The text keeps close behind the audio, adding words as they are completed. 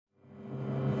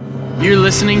You're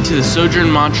listening to the Sojourn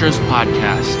Montrose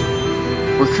podcast.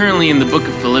 We're currently in the book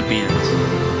of Philippians.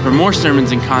 For more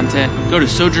sermons and content, go to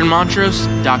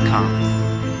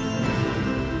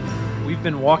sojournmontrose.com. We've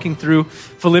been walking through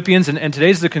Philippians, and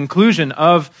today's the conclusion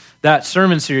of that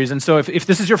sermon series. And so if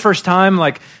this is your first time,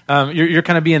 you're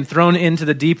kind of being thrown into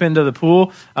the deep end of the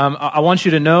pool, I want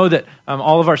you to know that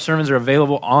all of our sermons are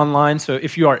available online. So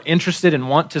if you are interested and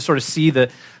want to sort of see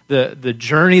the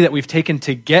journey that we've taken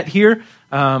to get here,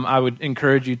 I would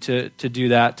encourage you to do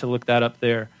that, to look that up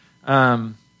there.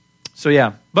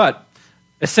 But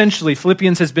essentially,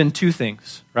 Philippians has been two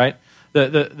things, right?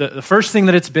 The first thing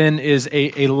that it's been is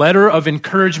a letter of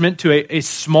encouragement to a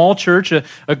small church, a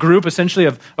group essentially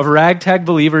of ragtag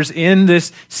believers in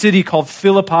this city called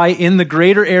Philippi in the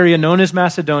greater area known as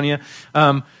Macedonia,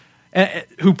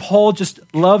 who Paul just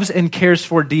loves and cares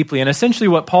for deeply. And essentially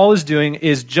what Paul is doing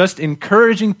is just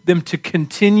encouraging them to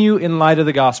continue in light of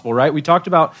the gospel, right? We talked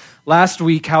about last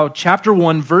week how chapter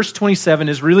 1, verse 27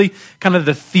 is really kind of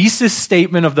the thesis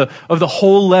statement of the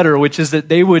whole letter, which is that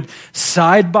they would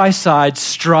side by side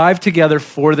strive together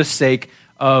for the sake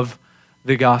of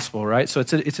the gospel, right? So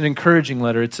it's an encouraging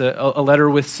letter. It's a letter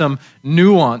with some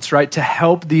nuance, right? To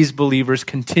help these believers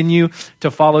continue to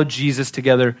follow Jesus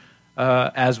together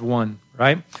as one,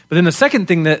 right? But then the second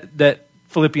thing that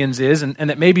Philippians is, and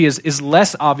that maybe is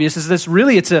less obvious, is this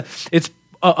really it's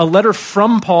a letter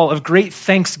from Paul of great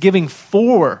thanksgiving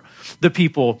for the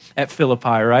people at Philippi,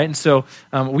 right? And so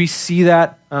we see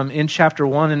that in chapter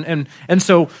 1, and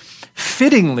so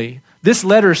fittingly, this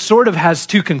letter sort of has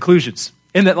two conclusions.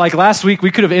 In that, like last week, we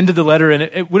could have ended the letter, and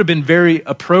it would have been very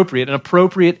appropriate, an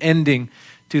appropriate ending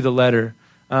to the letter,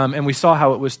 and we saw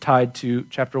how it was tied to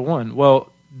chapter 1. Well,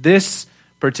 this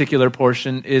particular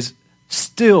portion is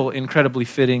still incredibly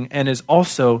fitting and is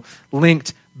also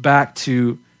linked back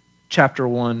to chapter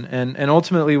 1. And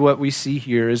ultimately what we see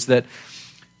here is that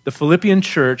the Philippian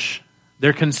church,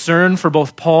 their concern for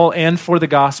both Paul and for the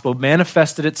gospel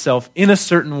manifested itself in a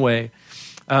certain way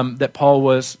that Paul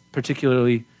was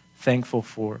particularly thankful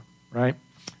for, right?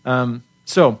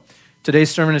 So today's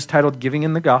sermon is titled Giving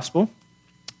in the Gospel.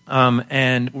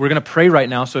 And we're going to pray right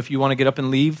now, so if you want to get up and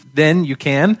leave, then you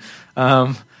can.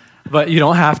 But you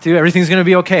don't have to. Everything's going to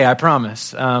be okay, I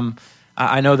promise.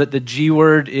 I know that the G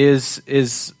word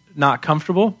is not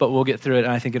comfortable, but we'll get through it,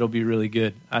 and I think it'll be really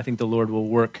good. I think the Lord will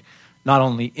work not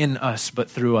only in us, but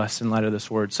through us in light of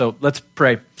this word. So let's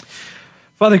pray.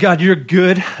 Father God, you're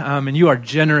good, and you are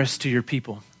generous to your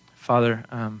people. Father,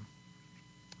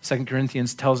 2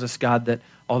 Corinthians tells us, God, that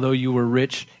although you were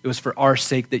rich, it was for our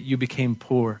sake that you became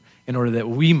poor in order that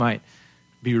we might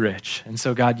be rich. And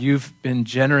so, God, you've been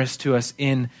generous to us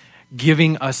in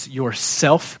giving us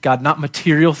yourself, God, not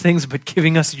material things, but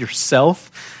giving us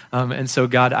yourself. And so,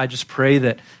 God, I just pray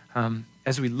that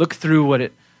as we look through what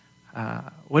it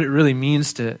really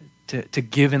means to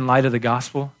give in light of the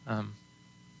gospel,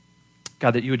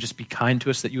 God, that you would just be kind to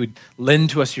us, that you would lend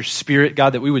to us your spirit,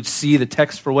 God, that we would see the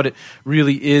text for what it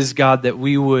really is, God, that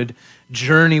we would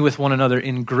journey with one another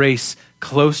in grace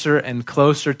closer and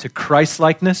closer to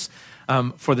Christ-likeness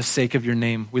for the sake of your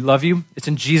name. We love you. It's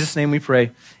in Jesus' name we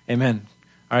pray. Amen.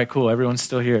 All right, cool. Everyone's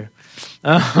still here.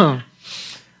 Well,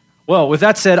 with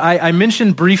that said, I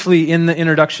mentioned briefly in the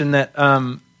introduction that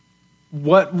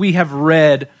what we have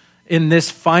read in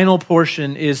this final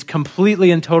portion is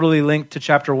completely and totally linked to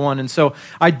chapter 1. And so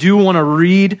I do want to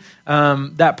read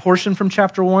that portion from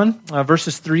chapter 1,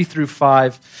 verses 3 through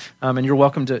 5. And you're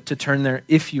welcome to turn there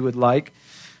if you would like.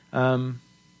 Here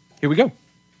we go.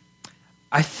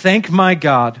 I thank my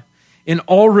God in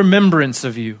all remembrance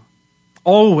of you,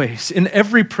 always in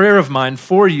every prayer of mine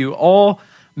for you, all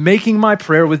making my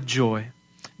prayer with joy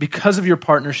because of your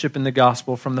partnership in the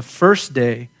gospel from the first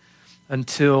day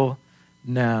until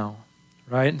now,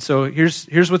 right? And so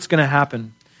here's what's going to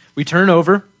happen. We turn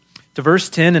over to verse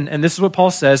 10, and this is what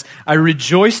Paul says. I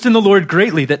rejoiced in the Lord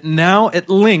greatly that now at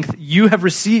length you have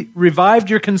revived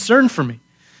your concern for me.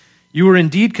 You were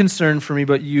indeed concerned for me,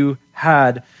 but you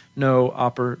had no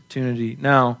opportunity.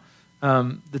 Now,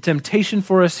 the temptation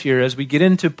for us here as we get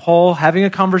into Paul having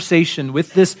a conversation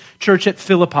with this church at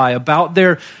Philippi about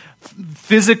their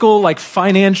physical,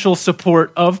 financial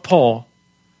support of Paul,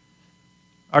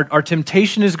 Our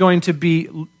temptation is going to be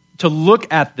to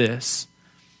look at this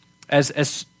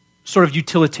as sort of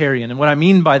utilitarian. And what I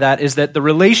mean by that is that the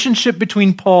relationship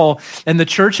between Paul and the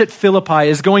church at Philippi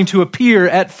is going to appear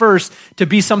at first to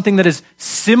be something that is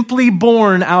simply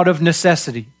born out of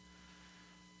necessity.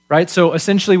 Right? So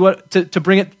essentially to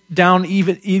bring it down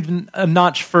even a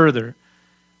notch further,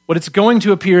 what it's going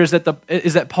to appear is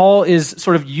that Paul is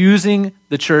sort of using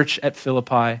the church at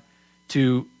Philippi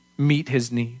to meet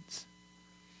his needs.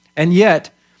 And yet,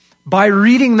 by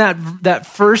reading that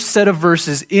first set of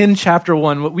verses in chapter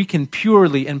 1, what we can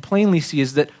purely and plainly see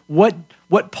is that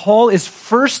what Paul is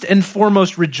first and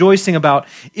foremost rejoicing about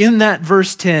in that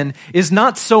verse 10 is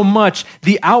not so much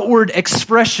the outward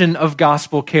expression of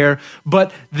gospel care,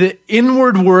 but the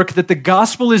inward work that the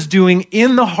gospel is doing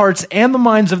in the hearts and the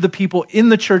minds of the people in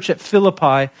the church at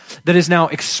Philippi that is now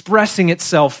expressing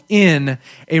itself in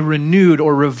a renewed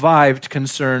or revived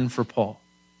concern for Paul.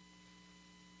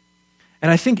 And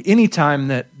I think any time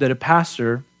that a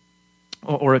pastor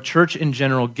or a church in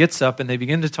general gets up and they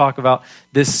begin to talk about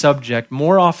this subject,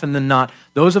 more often than not,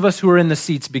 those of us who are in the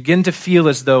seats begin to feel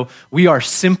as though we are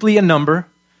simply a number.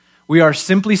 We are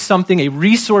simply something, a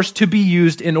resource to be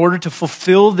used in order to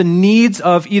fulfill the needs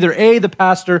of either A, the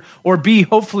pastor, or B,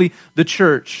 hopefully the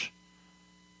church.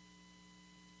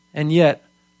 And yet,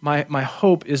 my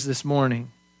hope is this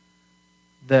morning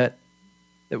that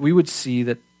we would see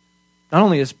that not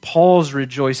only is Paul's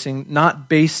rejoicing not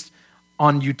based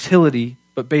on utility,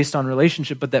 but based on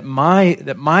relationship, but that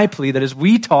my plea, that as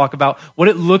we talk about what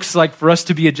it looks like for us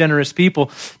to be a generous people,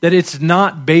 that it's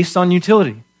not based on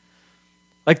utility.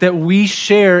 Like that we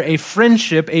share a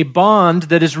friendship, a bond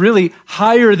that is really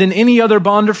higher than any other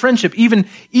bond of friendship,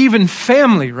 even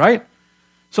family, right?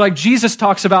 So like Jesus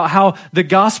talks about how the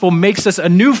gospel makes us a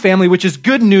new family, which is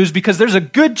good news because there's a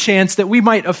good chance that we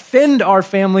might offend our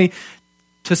family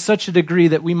to such a degree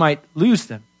that we might lose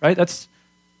them, right? That's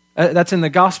in the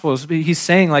Gospels. He's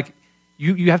saying, like,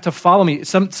 you have to follow me.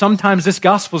 Sometimes this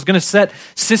gospel is going to set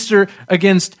sister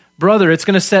against brother. It's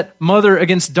going to set mother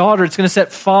against daughter. It's going to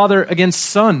set father against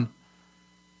son.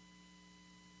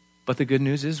 But the good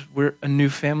news is we're a new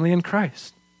family in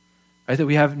Christ, right? That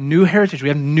we have new heritage. We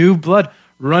have new blood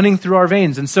running through our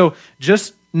veins. And so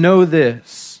just know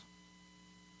this.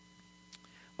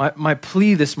 My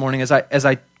plea this morning as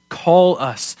I call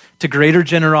us to greater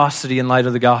generosity in light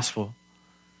of the gospel,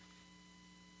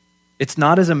 it's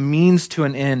not as a means to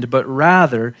an end, but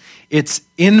rather it's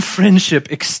in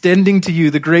friendship extending to you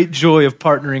the great joy of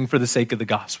partnering for the sake of the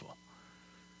gospel.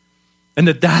 And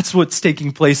that's what's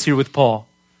taking place here with Paul.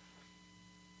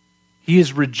 He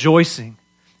is rejoicing.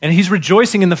 And he's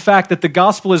rejoicing in the fact that the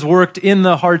gospel has worked in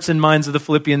the hearts and minds of the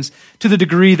Philippians to the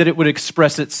degree that it would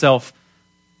express itself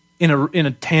in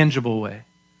a tangible way.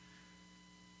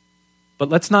 But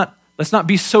let's not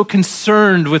be so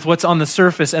concerned with what's on the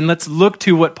surface, and let's look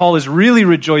to what Paul is really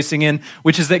rejoicing in,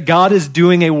 which is that God is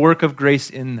doing a work of grace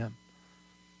in them.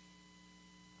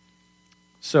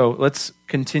 So let's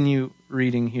continue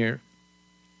reading here.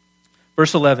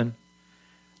 Verse 11.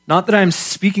 Not that I am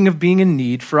speaking of being in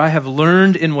need, for I have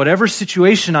learned in whatever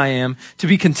situation I am to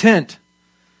be content.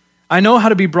 I know how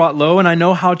to be brought low, and I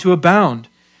know how to abound.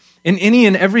 In any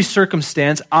and every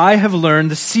circumstance, I have learned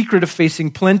the secret of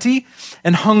facing plenty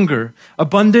and hunger,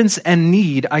 abundance and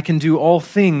need. I can do all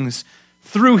things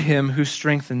through him who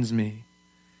strengthens me.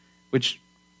 Which,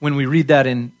 when we read that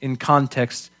in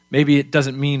context, maybe it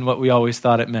doesn't mean what we always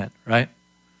thought it meant, right?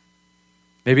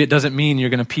 Maybe it doesn't mean you're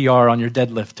going to PR on your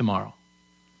deadlift tomorrow.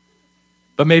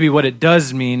 But maybe what it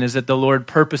does mean is that the Lord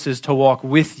purposes to walk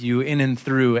with you in and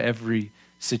through every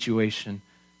situation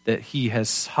that he has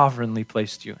sovereignly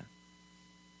placed you in.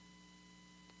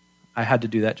 I had to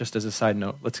do that just as a side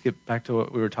note. Let's get back to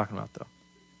what we were talking about, though.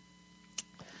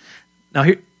 Now,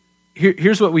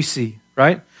 here's what we see,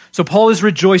 right? So Paul is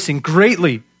rejoicing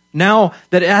greatly now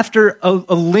that after a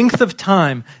length of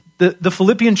time, the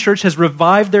Philippian church has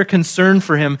revived their concern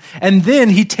for him. And then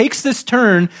he takes this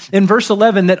turn in verse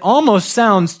 11 that almost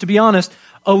sounds, to be honest,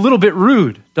 a little bit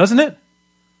rude, doesn't it?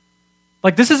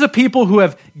 Like, this is a people who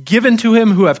have given to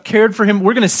him, who have cared for him.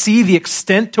 We're going to see the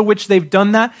extent to which they've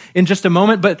done that in just a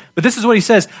moment. But this is what he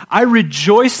says. I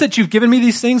rejoice that you've given me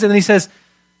these things. And then he says,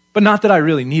 but not that I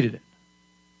really needed it.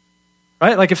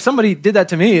 Right? Like, if somebody did that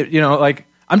to me, like,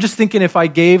 I'm just thinking if I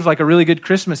gave like a really good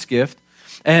Christmas gift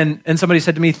and somebody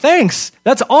said to me, thanks,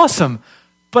 that's awesome,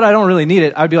 but I don't really need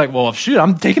it. I'd be like, well, shoot,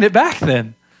 I'm taking it back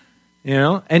then.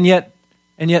 And yet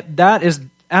that is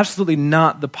absolutely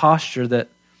not the posture that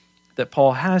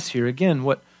Paul has here. Again,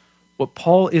 what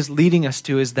Paul is leading us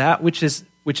to is that which is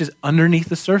underneath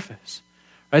the surface.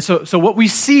 Right? So what we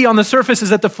see on the surface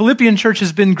is that the Philippian church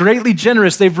has been greatly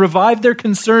generous. They've revived their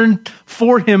concern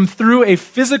for him through a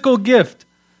physical gift.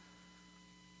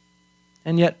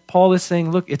 And yet Paul is saying,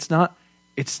 look, it's not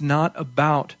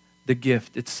about the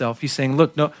gift itself. He's saying,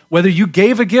 look, no, whether you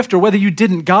gave a gift or whether you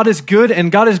didn't, God is good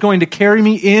and God is going to carry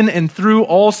me in and through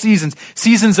all seasons.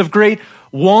 Seasons of great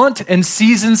want and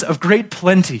seasons of great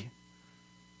plenty.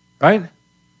 Right?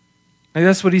 And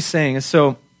that's what he's saying. And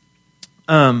so,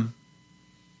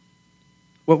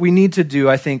 what we need to do,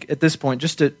 I think, at this point,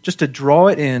 just to draw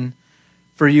it in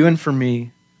for you and for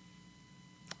me,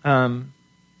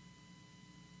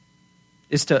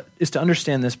 is to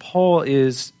understand this. Paul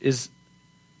is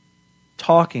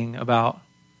talking about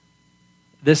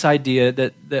this idea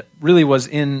that really was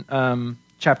in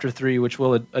chapter 3, which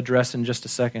we'll address in just a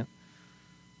second.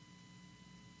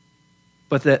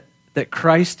 But that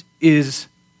Christ is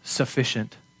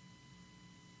sufficient.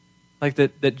 Like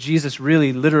that Jesus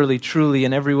really, literally, truly,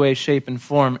 in every way, shape, and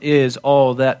form is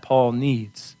all that Paul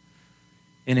needs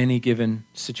in any given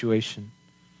situation.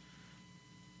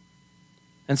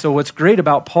 And so what's great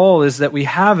about Paul is that we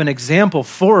have an example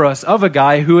for us of a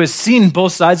guy who has seen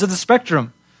both sides of the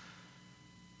spectrum.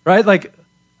 Right? Like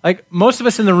most of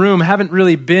us in the room haven't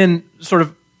really been sort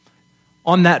of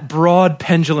on that broad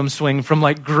pendulum swing from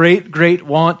like great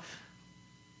want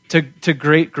to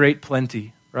great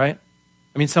plenty, right?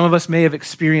 I mean, some of us may have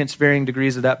experienced varying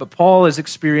degrees of that, but Paul has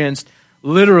experienced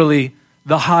literally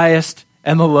the highest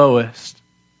and the lowest.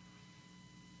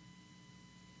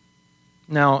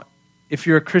 Now, if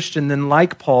you're a Christian, then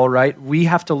like Paul, right, we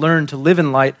have to learn to live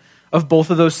in light of both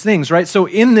of those things, right? So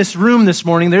in this room this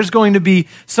morning, there's going to be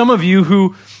some of you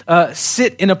who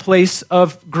sit in a place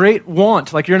of great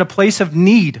want, like you're in a place of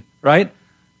need, right,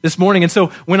 this morning. And so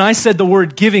when I said the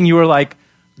word giving, you were like,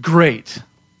 great.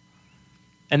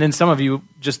 And then some of you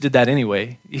just did that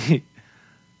anyway.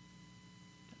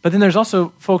 But then there's also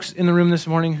folks in the room this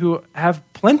morning who have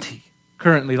plenty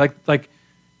currently, like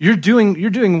you're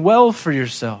doing well for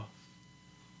yourself.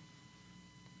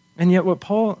 And yet what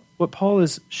Paul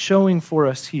is showing for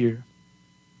us here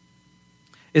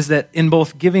is that in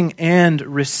both giving and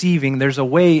receiving, there's a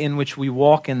way in which we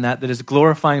walk in that is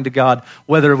glorifying to God,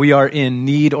 whether we are in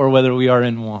need or whether we are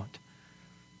in want.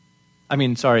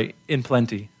 In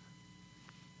plenty.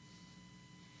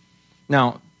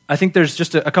 Now, I think there's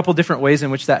just a couple different ways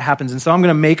in which that happens. And so I'm going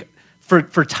to make,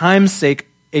 for time's sake,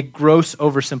 a gross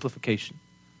oversimplification.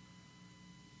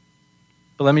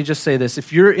 But let me just say this.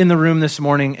 If you're in the room this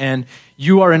morning and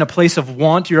you are in a place of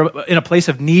want, you're in a place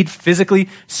of need physically,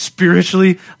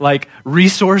 spiritually, like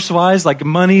resource-wise, like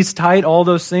money's tight, all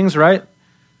those things, right?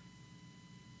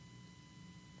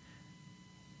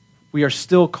 We are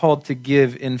still called to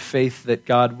give in faith that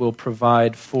God will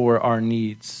provide for our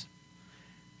needs.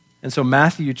 And so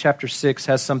Matthew chapter 6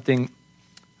 has something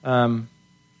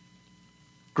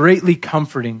greatly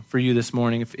comforting for you this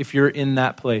morning if you're in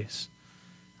that place.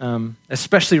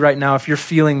 Especially right now, if you're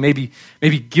feeling maybe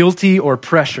guilty or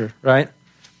pressure, right?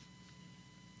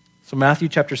 So Matthew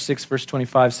chapter 6, verse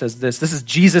 25 says this. This is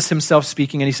Jesus himself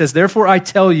speaking, and he says, "Therefore I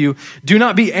tell you, do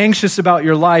not be anxious about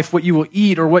your life, what you will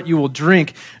eat or what you will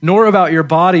drink, nor about your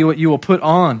body, what you will put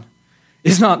on.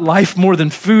 Is not life more than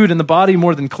food and the body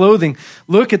more than clothing?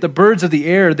 Look at the birds of the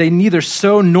air. They neither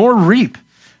sow nor reap,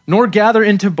 nor gather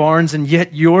into barns, and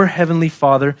yet your heavenly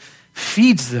Father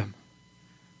feeds them.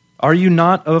 Are you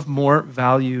not of more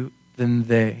value than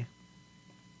they?"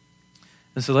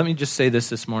 And so let me just say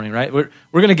this morning, right? We're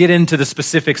going to get into the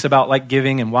specifics about like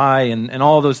giving and why and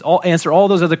all those, answer all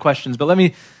those other questions. But let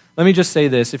me just say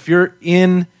this. If you're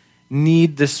in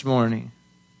need this morning,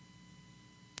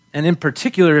 and in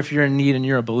particular if you're in need and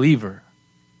you're a believer,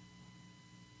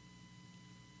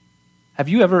 have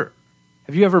you ever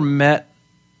met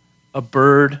a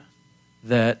bird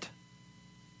that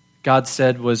God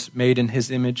said was made in his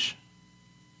image?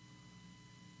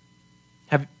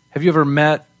 Have you ever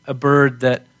met a bird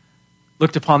that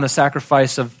looked upon the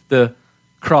sacrifice of the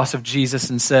cross of Jesus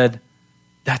and said,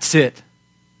 that's it.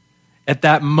 At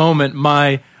that moment,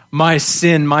 my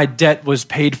sin, my debt was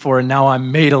paid for, and now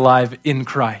I'm made alive in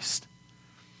Christ.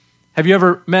 Have you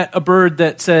ever met a bird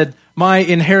that said, my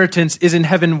inheritance is in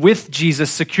heaven with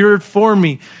Jesus, secured for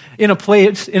me in a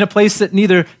place that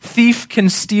neither thief can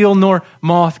steal nor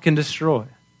moth can destroy?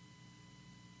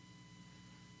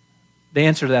 The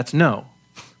answer to that's no.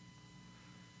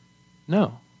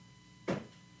 No.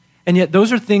 And yet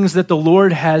those are things that the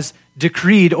Lord has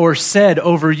decreed or said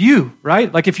over you,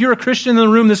 right? Like if you're a Christian in the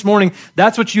room this morning,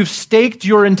 that's what you've staked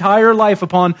your entire life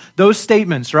upon, those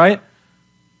statements, right?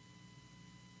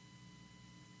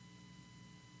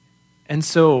 And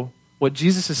so what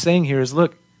Jesus is saying here is,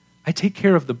 look, I take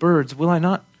care of the birds. Will I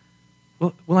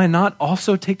not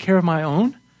also take care of my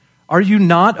own? Are you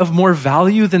not of more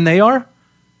value than they are?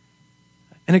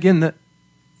 And again, the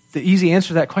easy answer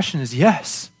to that question is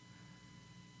yes.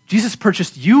 Jesus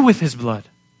purchased you with his blood.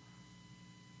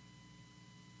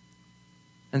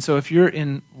 And so if you're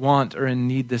in want or in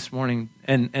need this morning,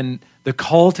 and the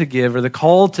call to give or the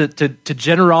call to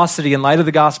generosity in light of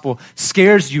the gospel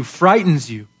scares you,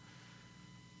 frightens you,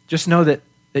 just know that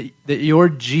your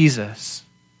Jesus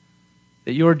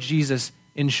that your Jesus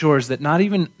ensures that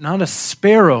not a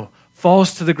sparrow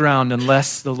falls to the ground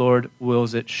unless the Lord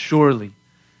wills it. Surely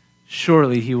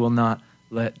he will not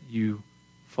let you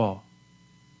fall.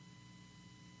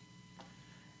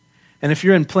 And if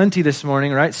you're in plenty this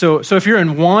morning, right? So if you're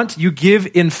in want, you give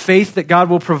in faith that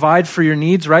God will provide for your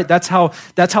needs, right? That's how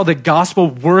the gospel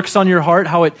works on your heart,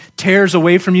 how it tears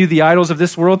away from you the idols of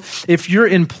this world. If you're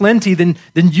in plenty, then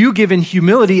you give in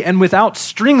humility and without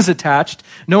strings attached,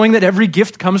 knowing that every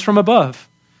gift comes from above.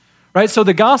 Right? So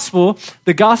the gospel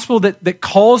that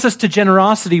calls us to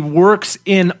generosity works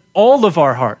in all of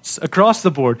our hearts across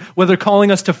the board, whether calling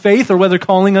us to faith or whether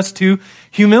calling us to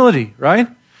humility, right?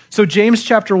 So James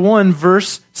chapter 1,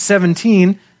 verse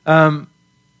 17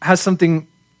 has something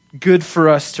good for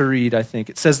us to read, I think.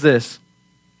 It says this: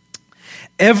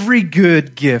 every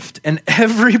good gift and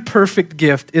every perfect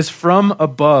gift is from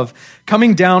above,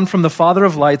 coming down from the Father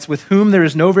of lights, with whom there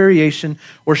is no variation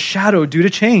or shadow due to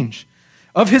change.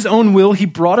 Of his own will, he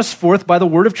brought us forth by the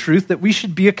word of truth, that we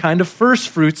should be a kind of first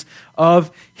fruits of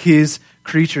his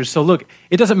creatures. So look,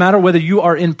 it doesn't matter whether you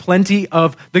are in plenty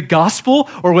of the gospel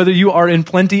or whether you are in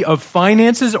plenty of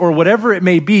finances or whatever it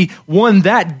may be. One,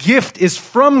 that gift is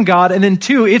from God, and then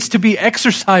two, it's to be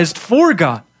exercised for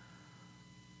God.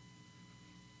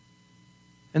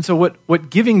 And so what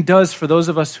giving does for those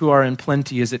of us who are in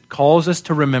plenty is it calls us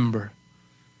to remember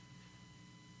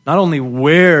not only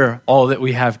where all that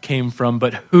we have came from,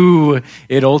 but who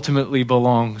it ultimately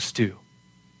belongs to.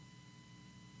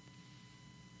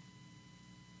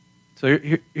 So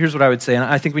here's what I would say, and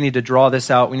I think we need to draw this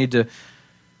out. We need to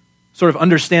sort of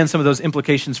understand some of those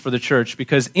implications for the church,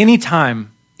 because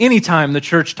anytime the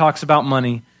church talks about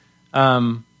money,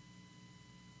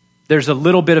 there's a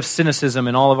little bit of cynicism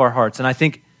in all of our hearts. And I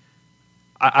think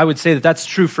I would say that that's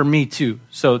true for me too.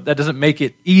 So that doesn't make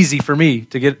it easy for me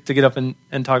to get up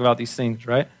and talk about these things,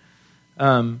 right?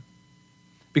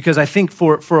 Because I think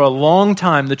for a long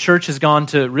time, the church has gone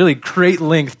to really great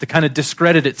length to kind of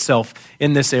discredit itself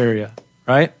in this area,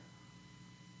 right?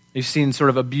 You've seen sort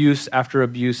of abuse after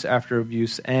abuse after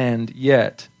abuse, and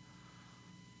yet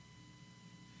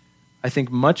I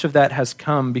think much of that has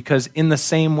come because in the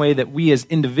same way that we as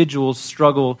individuals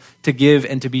struggle to give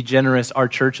and to be generous, our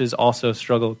churches also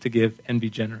struggle to give and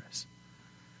be generous.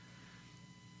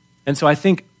 And so I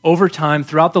think over time,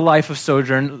 throughout the life of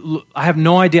Sojourn, I have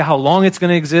no idea how long it's going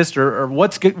to exist or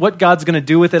what God's going to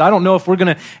do with it. I don't know if we're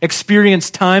going to experience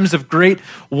times of great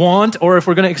want or if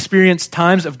we're going to experience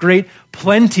times of great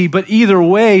plenty. But either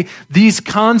way, these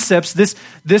concepts,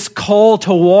 this call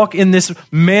to walk in this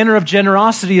manner of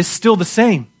generosity is still the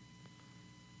same.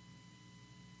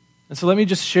 And so let me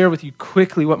just share with you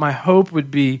quickly what my hope would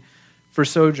be for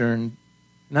Sojourn.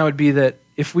 And that would be that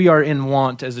if we are in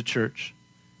want as a church,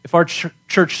 if our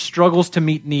church struggles to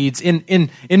meet needs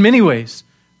in many ways,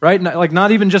 right? Like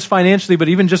not even just financially, but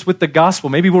even just with the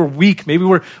gospel. Maybe we're weak. Maybe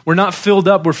we're not filled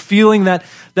up. We're feeling that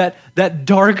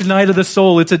dark night of the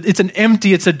soul. It's an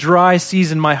empty, it's a dry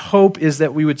season. My hope is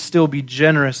that we would still be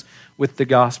generous with the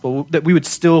gospel, that we would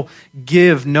still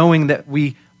give, knowing that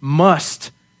we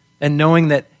must, and knowing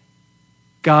that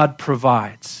God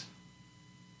provides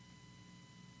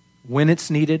when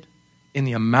it's needed, in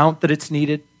the amount that it's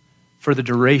needed, for the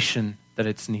duration that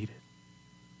it's needed.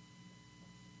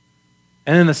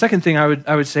 And then the second thing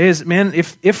I would say is, man,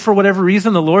 if for whatever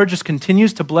reason the Lord just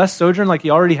continues to bless Sojourn like he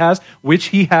already has, which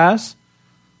he has,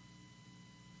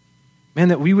 man,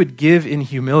 that we would give in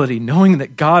humility, knowing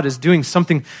that God is doing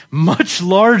something much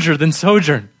larger than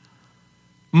Sojourn,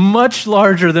 much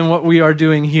larger than what we are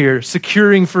doing here,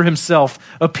 securing for himself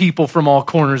a people from all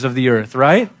corners of the earth,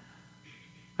 right?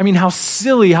 I mean, how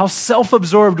silly, how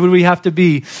self-absorbed would we have to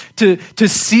be to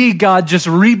see God just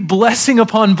reap blessing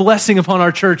upon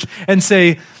our church and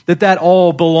say that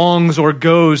all belongs or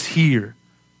goes here?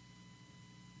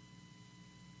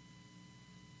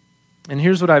 And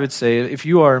here's what I would say. If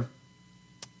you're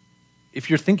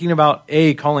thinking about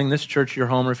calling this church your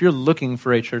home, or if you're looking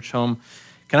for a church home,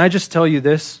 can I just tell you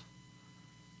this?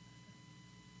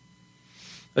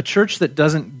 A church that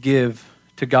doesn't give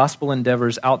to gospel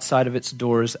endeavors outside of its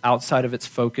doors, outside of its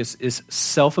focus, is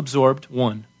self-absorbed,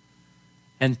 one,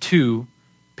 and two,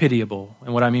 pitiable.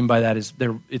 And what I mean by that is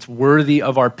it's worthy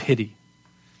of our pity.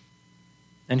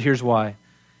 And here's why.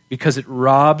 Because it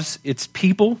robs its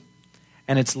people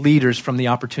and its leaders from the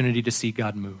opportunity to see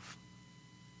God move.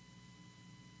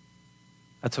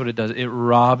 That's what it does. It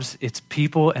robs its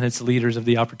people and its leaders of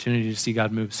the opportunity to see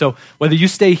God move. So whether you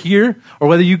stay here or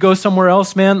whether you go somewhere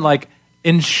else, man,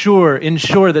 ensure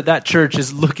that church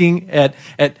is looking at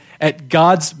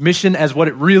God's mission as what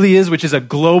it really is, which is a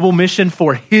global mission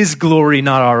for his glory,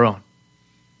 not our own.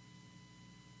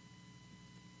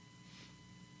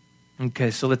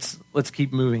 Okay, so let's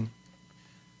keep moving.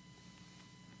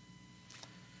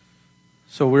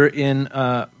 So we're in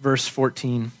verse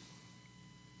 14.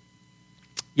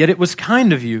 Yet it was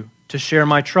kind of you to share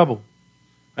my trouble.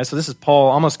 Right, so this is Paul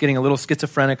almost getting a little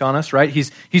schizophrenic on us, right?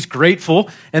 He's grateful,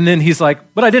 and then he's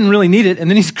like, but I didn't really need it, and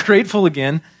then he's grateful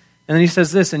again. And then he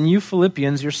says this, and you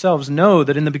Philippians yourselves know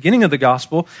that in the beginning of the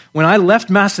gospel, when I left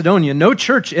Macedonia, no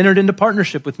church entered into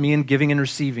partnership with me in giving and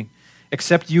receiving,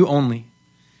 except you only.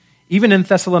 Even in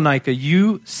Thessalonica,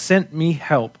 you sent me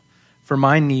help for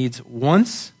my needs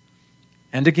once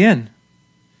and again.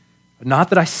 Not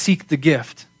that I seek the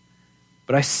gift,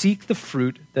 but I seek the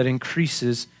fruit that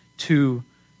increases to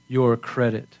your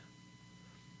credit.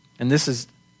 And this is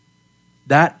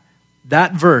that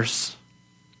verse.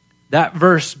 That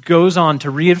verse goes on to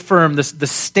reaffirm the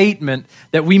statement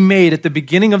that we made at the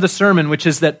beginning of the sermon, which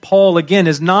is that Paul, again,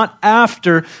 is not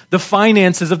after the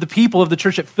finances of the people of the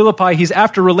church at Philippi. He's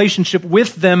after relationship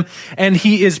with them, and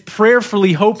he is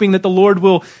prayerfully hoping that the Lord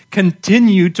will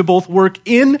continue to both work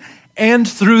in and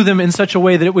through them in such a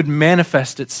way that it would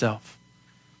manifest itself.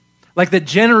 Like that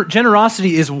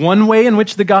generosity is one way in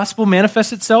which the gospel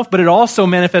manifests itself, but it also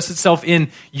manifests itself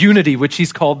in unity, which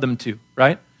he's called them to,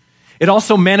 right? It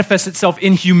also manifests itself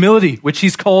in humility, which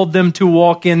he's called them to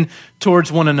walk in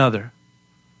towards one another.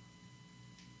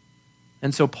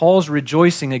 And so Paul's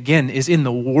rejoicing, again, is in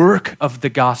the work of the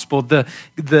gospel, the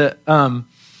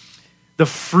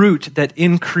fruit that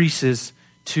increases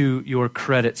to your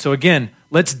credit. So again,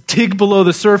 let's dig below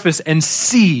the surface and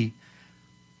see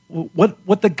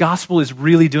what the gospel is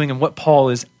really doing and what Paul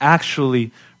is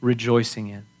actually rejoicing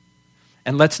in.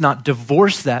 And let's not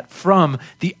divorce that from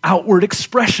the outward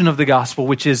expression of the gospel,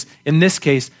 which is, in this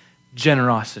case,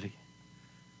 generosity.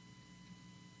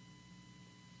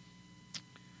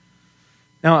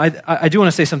 Now, I do want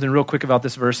to say something real quick about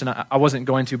this verse, and I wasn't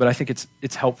going to, but I think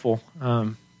it's helpful.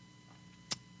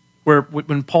 Where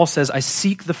when Paul says, I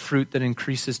seek the fruit that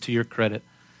increases to your credit.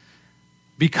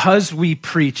 Because we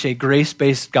preach a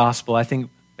grace-based gospel, I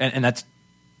think, and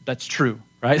that's true,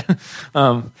 right?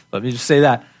 Let me just say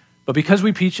that. But because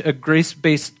we preach a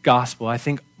grace-based gospel, I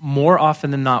think more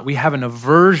often than not, we have an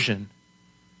aversion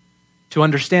to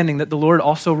understanding that the Lord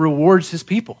also rewards his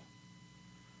people.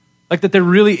 Like that there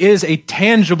really is a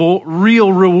tangible,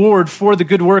 real reward for the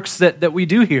good works that we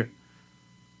do here.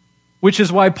 Which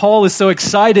is why Paul is so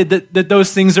excited that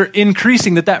those things are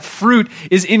increasing, that fruit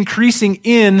is increasing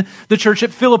in the church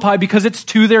at Philippi because it's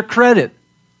to their credit.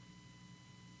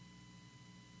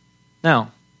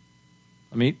 Now,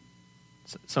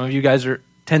 some of you guys are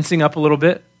tensing up a little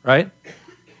bit, right?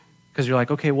 Because you're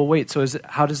like, okay, well, wait, so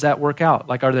how does that work out?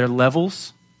 Like, are there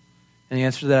levels? And the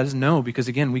answer to that is no, because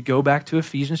again, we go back to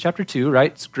Ephesians chapter 2,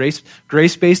 right? It's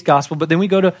grace-based gospel, but then we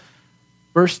go to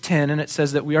verse 10, and it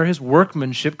says that we are his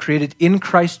workmanship created in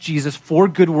Christ Jesus for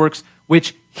good works,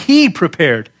 which he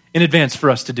prepared in advance for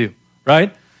us to do,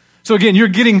 right? So again, you're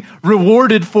getting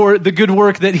rewarded for the good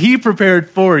work that he prepared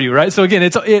for you, right? So again,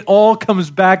 it all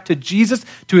comes back to Jesus,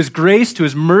 to his grace, to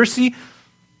his mercy,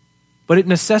 but it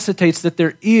necessitates that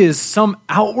there is some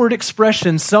outward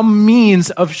expression, some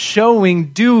means of showing,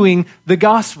 doing the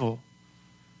gospel.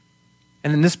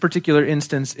 And in this particular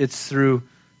instance, it's through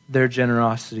their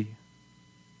generosity.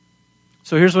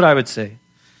 So here's what I would say.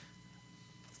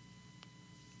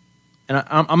 And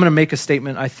I'm going to make a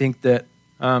statement I think that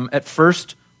at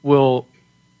first will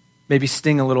maybe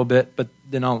sting a little bit, but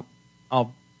then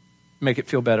I'll make it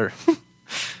feel better.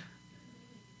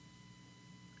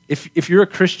 If you're a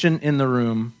Christian in the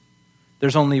room,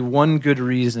 there's only one good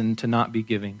reason to not be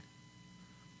giving,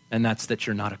 and that's that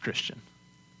you're not a Christian.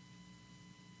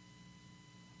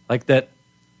 Like that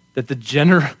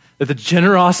the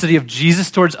generosity of Jesus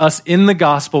towards us in the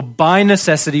gospel, by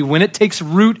necessity, when it takes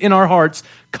root in our hearts,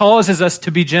 causes us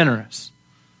to be generous.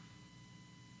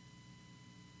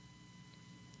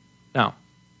 Now,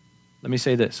 let me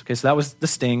say this. Okay, so that was the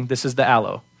sting. This is the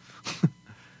aloe.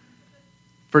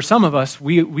 For some of us,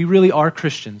 we really are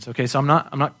Christians. Okay, so I'm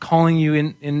not calling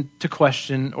you into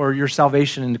question or your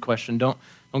salvation into question. Don't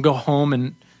go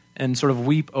home and sort of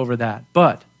weep over that.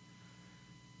 But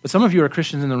some of you are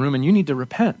Christians in the room, and you need to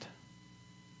repent.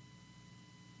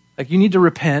 Like, you need to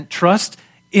repent, trust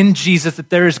in Jesus that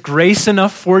there is grace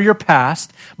enough for your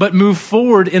past, but move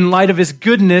forward in light of his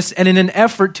goodness and in an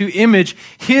effort to image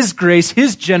his grace,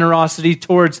 his generosity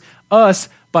towards us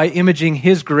by imaging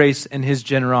his grace and his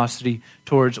generosity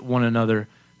towards one another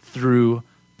through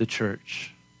the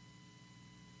church.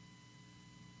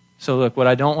 So look, what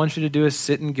I don't want you to do is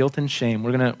sit in guilt and shame.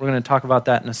 We're gonna talk about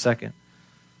that in a second.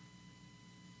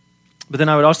 But then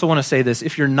I would also want to say this.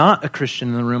 If you're not a Christian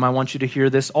in the room, I want you to hear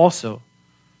this also.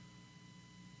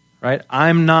 right?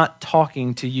 I'm not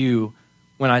talking to you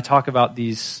when I talk about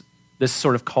this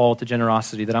sort of call to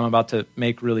generosity that I'm about to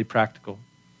make really practical.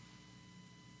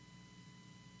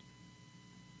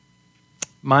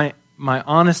 My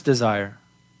honest desire,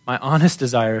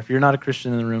 if you're not a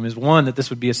Christian in the room, is one, that this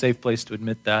would be a safe place to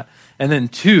admit that. And then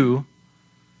two,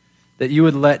 that you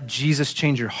would let Jesus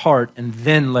change your heart and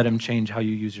then let him change how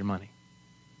you use your money.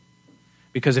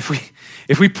 Because if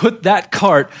we put that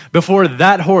cart before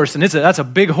that horse, and that's a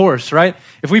big horse, right?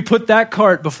 If we put that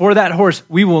cart before that horse,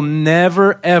 we will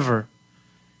never, ever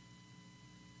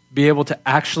be able to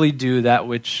actually do that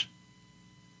which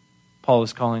Paul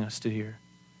is calling us to here.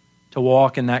 To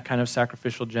walk in that kind of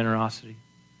sacrificial generosity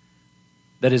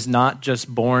that is not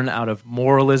just born out of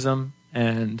moralism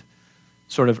and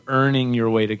sort of earning your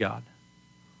way to God.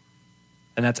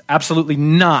 And that's absolutely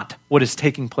not what is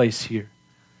taking place here.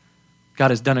 God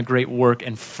has done a great work,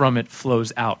 and from it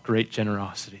flows out great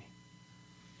generosity.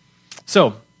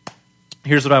 So,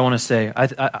 here's what I want to say.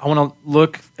 I want to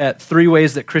look at 3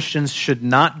 ways that Christians should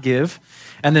not give,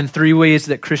 and then 3 ways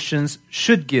that Christians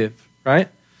should give, right?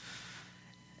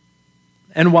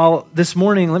 And while this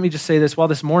morning, let me just say this, while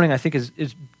this morning I think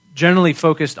is generally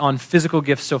focused on physical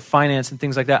gifts, so finance and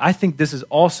things like that, I think this is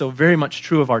also very much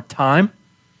true of our time,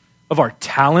 of our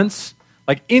talents,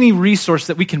 like any resource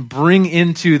that we can bring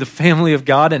into the family of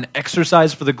God and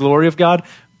exercise for the glory of God,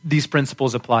 these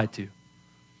principles apply to.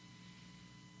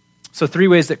 So 3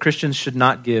 ways that Christians should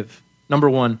not give. Number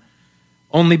 1,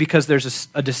 only because there's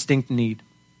a distinct need.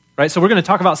 Right? So we're going to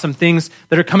talk about some things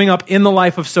that are coming up in the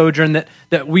life of Sojourn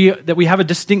that we have a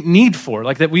distinct need for,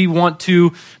 like that we want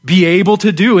to be able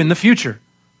to do in the future.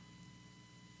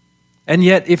 And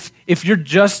yet, if you're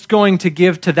just going to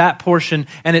give to that portion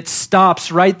and it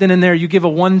stops right then and there, you give a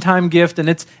one-time gift and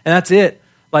that's it.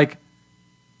 Like,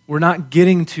 we're not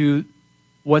getting to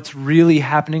what's really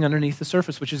happening underneath the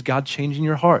surface, which is God changing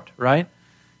your heart, right?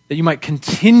 That you might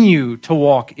continue to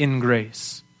walk in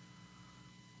grace.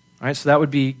 All right, so that would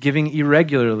be giving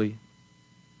irregularly.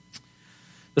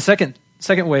 The second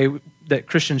way that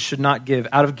Christians should not give,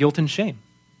 out of guilt and shame,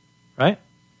 right?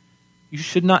 You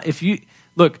should not,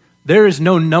 look, there is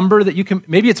no number that you can,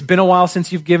 maybe it's been a while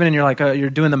since you've given and you're like, you're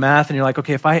doing the math and you're like,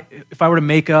 okay, if I were to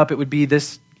make up, it would be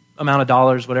this amount of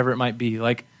dollars, whatever it might be.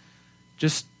 Like,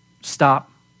 just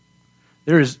stop.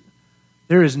 There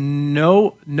is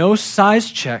no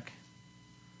size check.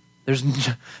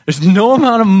 There's no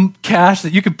amount of cash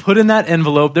that you can put in that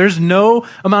envelope. There's no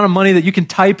amount of money that you can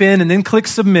type in and then click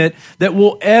submit that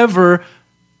will ever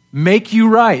make you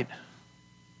right.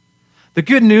 The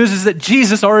good news is that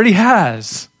Jesus already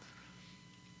has.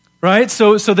 Right?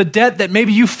 So the debt that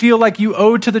maybe you feel like you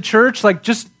owe to the church, like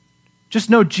just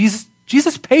know Jesus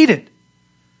paid it.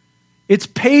 It's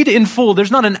paid in full.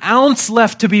 There's not an ounce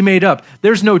left to be made up.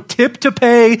 There's no tip to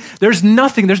pay. There's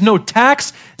nothing. There's no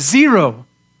tax. Zero.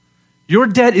 Your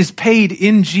debt is paid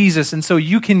in Jesus, and so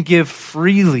you can give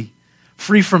freely,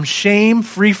 free from shame,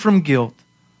 free from guilt,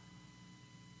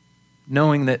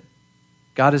 knowing that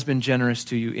God has been generous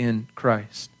to you in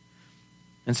Christ.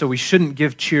 And so we shouldn't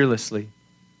give cheerlessly.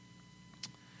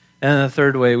 And then the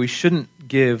third way, we shouldn't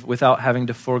give without having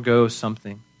to forego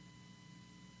something.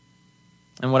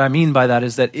 And what I mean by that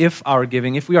is that if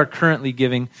we are currently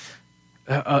giving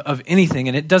of anything,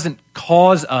 and it doesn't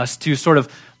cause us to sort of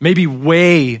maybe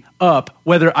weigh up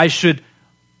whether I should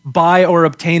buy or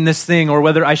obtain this thing, or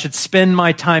whether I should spend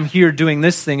my time here doing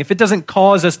this thing, if it doesn't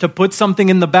cause us to put something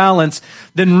in the balance,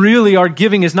 then really our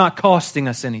giving is not costing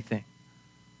us anything.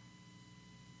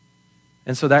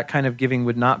 And so that kind of giving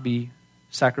would not be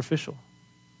sacrificial.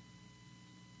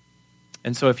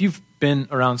 And so if you've been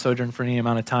around Sojourn for any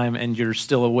amount of time and you're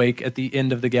still awake at the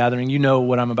end of the gathering, you know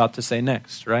what I'm about to say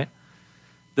next, right?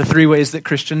 The 3 ways that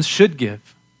Christians should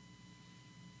give.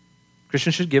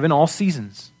 Christians should give in all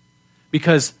seasons.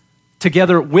 Because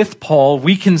together with Paul,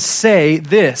 we can say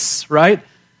this, right?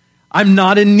 I'm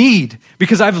not in need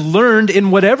because I've learned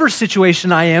in whatever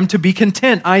situation I am to be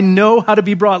content. I know how to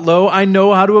be brought low. I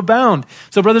know how to abound.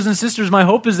 So brothers and sisters, my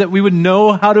hope is that we would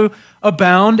know how to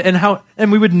abound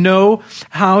and we would know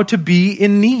how to be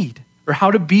in need or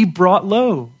how to be brought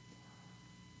low.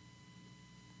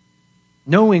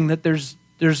 Knowing that there's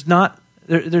not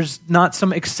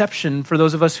some exception for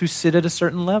those of us who sit at a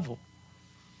certain level.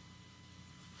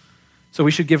 So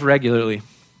we should give regularly.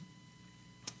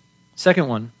 Second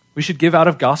one, we should give out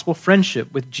of gospel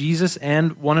friendship with Jesus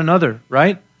and one another,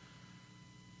 right?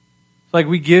 Like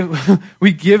we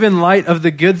give in light of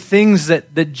the good things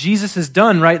that Jesus has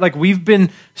done, right? Like we've been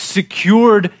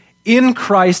secured in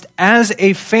Christ as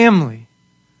a family.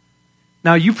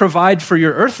 Now you provide for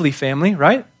your earthly family,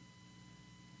 right?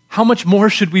 how much more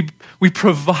should we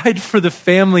provide for the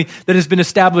family that has been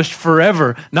established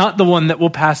forever, not the one that will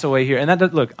pass away here?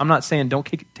 And look, I'm not saying don't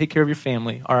take care of your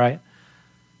family, all right?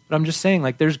 But I'm just saying,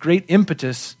 like, there's great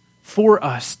impetus for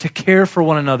us to care for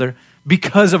one another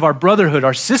because of our brotherhood,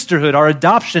 our sisterhood, our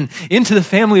adoption into the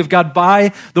family of God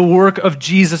by the work of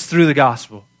Jesus through the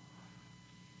gospel.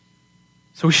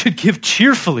 So we should give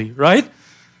cheerfully, right?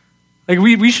 Like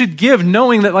we should give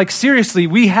knowing that, like, seriously,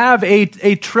 we have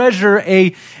a treasure,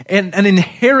 an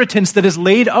inheritance that is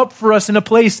laid up for us in a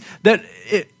place that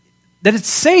it's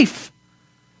safe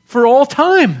for all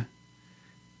time.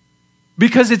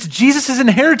 Because it's Jesus'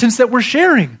 inheritance that we're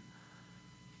sharing.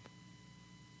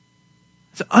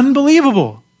 It's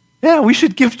unbelievable. Yeah, we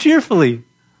should give cheerfully.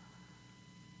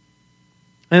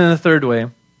 And then the third way,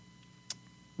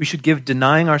 we should give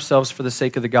denying ourselves for the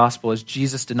sake of the gospel as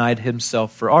Jesus denied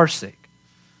himself for our sake.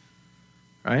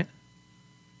 Right?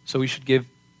 So we should give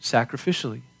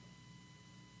sacrificially.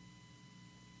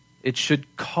 It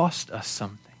should cost us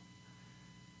something.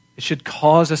 It should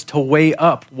cause us to weigh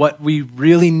up what we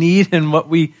really need and what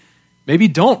we maybe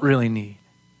don't really need.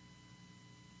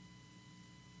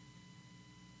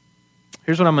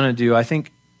 Here's what I'm going to do. I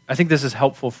think this is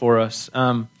helpful for us.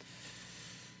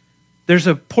 There's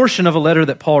a portion of a letter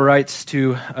that Paul writes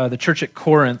to the church at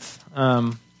Corinth,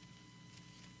 and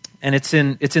it's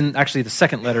in actually the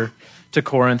second letter to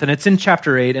Corinth, and it's in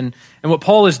chapter 8. And what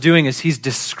Paul is doing is he's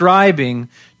describing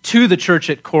to the church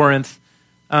at Corinth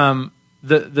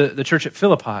the church at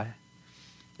Philippi.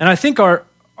 And I think our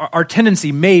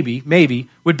tendency maybe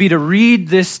would be to read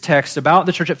this text about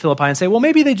the church at Philippi and say, well,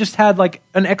 maybe they just had like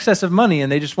an excess of money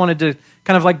and they just wanted to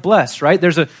kind of like bless, right?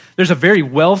 There's a very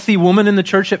wealthy woman in the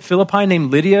church at Philippi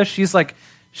named Lydia. She's like,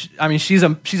 she's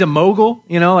a mogul,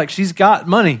 like she's got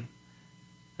money.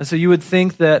 And so you would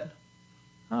think that,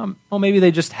 well, maybe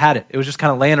they just had it. It was just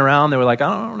kind of laying around. They were like,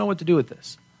 I don't know what to do with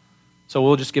this. So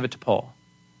we'll just give it to Paul.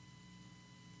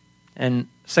 And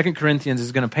 2 Corinthians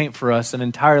is going to paint for us an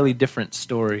entirely different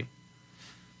story.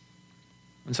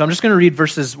 And so I'm just going to read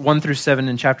verses 1 through 7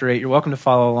 in chapter 8. You're welcome to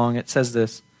follow along. It says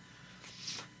this.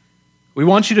 We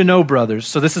want you to know, brothers,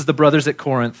 so this is the brothers at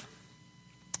Corinth,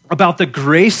 about the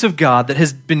grace of God that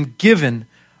has been given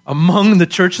among the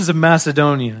churches of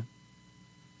Macedonia.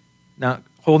 Now,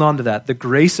 hold on to that. The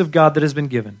grace of God that has been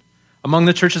given among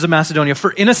the churches of Macedonia.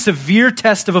 For in a severe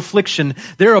test of affliction,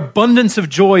 their abundance of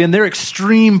joy and their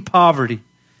extreme poverty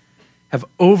have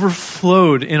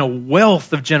overflowed in a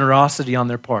wealth of generosity on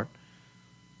their part.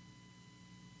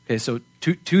 Okay, so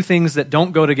two things that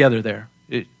don't go together there,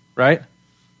 right?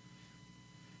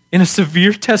 In a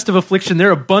severe test of affliction,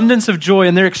 their abundance of joy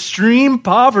and their extreme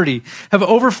poverty have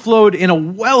overflowed in a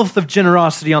wealth of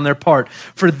generosity on their part.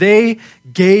 For they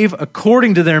gave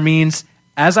according to their means,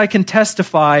 as I can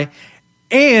testify,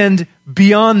 and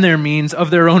beyond their means of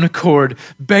their own accord,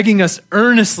 begging us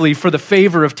earnestly for the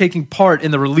favor of taking part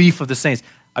in the relief of the saints.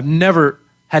 I've never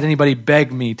had anybody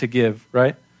beg me to give,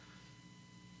 right?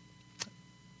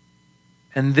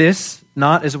 And this,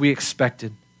 not as we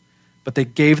expected, but they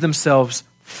gave themselves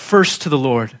first to the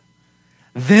Lord,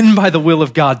 then by the will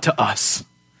of God to us.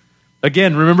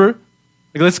 Again, remember?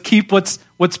 Like, let's keep what's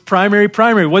primary.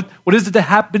 What is it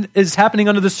that is happening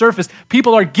under the surface?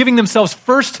 People are giving themselves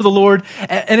first to the Lord,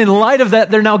 and in light of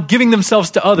that, they're now giving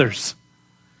themselves to others.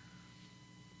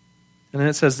 And then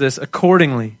it says this,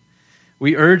 accordingly,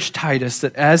 we urge Titus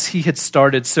that as he had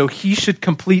started, so he should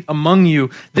complete among you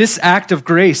this act of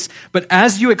grace. But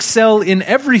as you excel in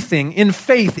everything, in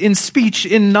faith, in speech,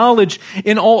 in knowledge,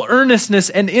 in all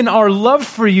earnestness, and in our love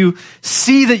for you,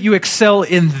 see that you excel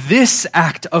in this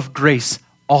act of grace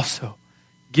also,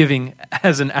 giving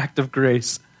as an act of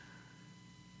grace.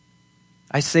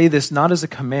 I say this not as a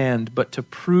command, but to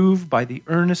prove by the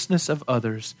earnestness of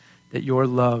others that your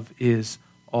love is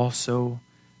also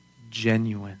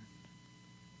genuine.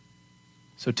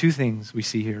 So two things we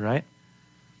see here, right?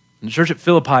 In the church at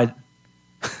Philippi,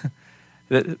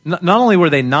 not only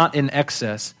were they not in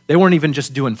excess, they weren't even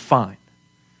just doing fine,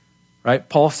 right?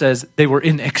 Paul says they were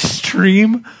in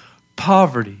extreme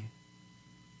poverty.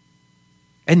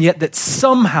 And yet that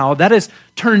somehow that has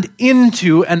turned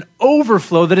into an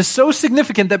overflow that is so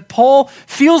significant that Paul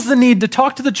feels the need to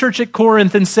talk to the church at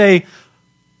Corinth and say,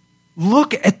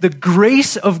 look at the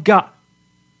grace of God.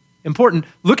 Important.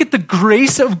 Look at the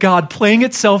grace of God playing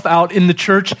itself out in the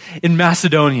church in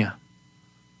Macedonia.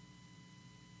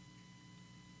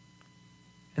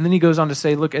 And then he goes on to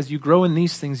say, look, as you grow in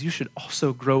these things, you should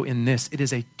also grow in this. It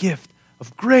is a gift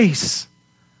of grace.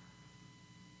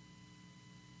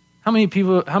 How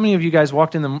many of you guys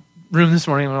walked in room this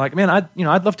morning and we're like, man,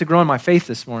 I'd love to grow in my faith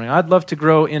this morning. I'd love to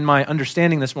grow in my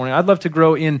understanding this morning. I'd love to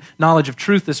grow in knowledge of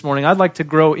truth this morning. I'd like to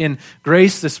grow in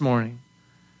grace this morning.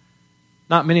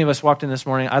 Not many of us walked in this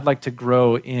morning. I'd like to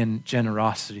grow in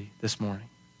generosity this morning.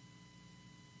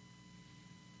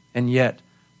 And yet,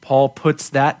 Paul puts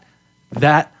that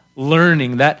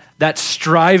learning, that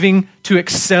striving to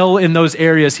excel in those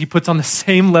areas, he puts on the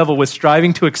same level with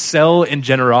striving to excel in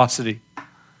generosity.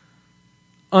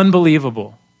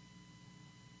 Unbelievable.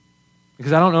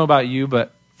 Because I don't know about you,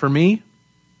 but for me,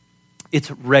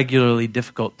 it's regularly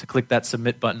difficult to click that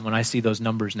submit button when I see those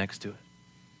numbers next to it.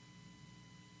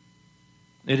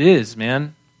 It is,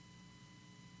 man.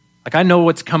 Like, I know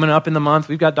what's coming up in the month.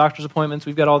 We've got doctor's appointments.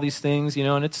 We've got all these things,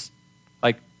 and it's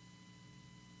like,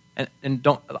 I'm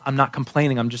not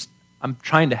complaining. I'm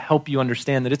trying to help you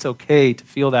understand that it's okay to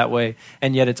feel that way.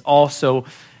 And yet it's also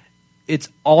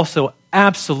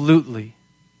absolutely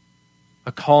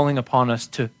a calling upon us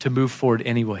to move forward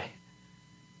anyway.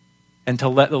 And to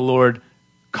let the Lord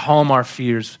calm our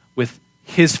fears with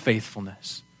his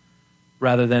faithfulness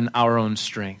rather than our own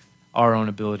strength, our own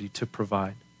ability to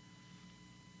provide.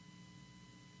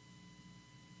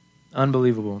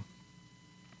 Unbelievable.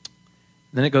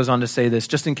 Then it goes on to say this,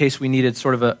 just in case we needed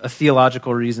sort of a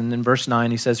theological reason. In verse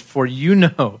 9, he says, "For you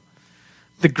know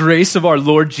the grace of our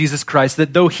Lord Jesus Christ,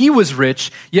 that though he was rich,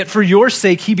 yet for your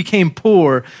sake he became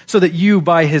poor, so that you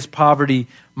by his poverty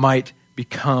might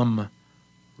become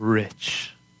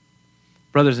rich."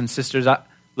 Brothers and sisters,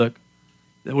 look,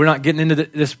 we're not getting into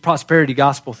this prosperity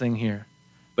gospel thing here.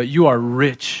 But you are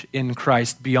rich in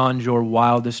Christ beyond your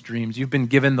wildest dreams. You've been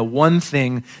given the one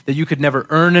thing that you could never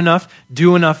earn enough,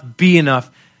 do enough, be enough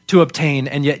to obtain,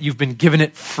 and yet you've been given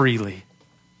it freely.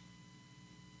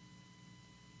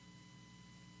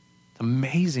 It's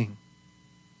amazing.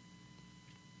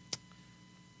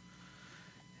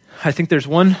 I think there's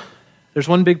one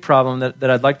big problem that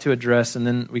I'd like to address, and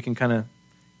then we can kind of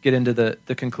get into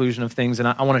the conclusion of things. And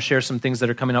I want to share some things that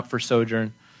are coming up for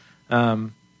Sojourn.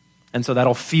 And so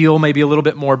that'll feel maybe a little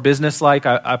bit more business-like.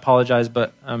 I apologize,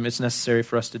 but it's necessary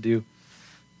for us to do.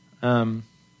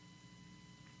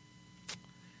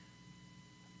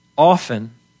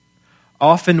 Often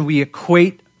we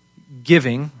equate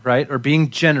giving, right, or being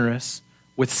generous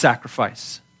with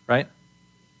sacrifice, right?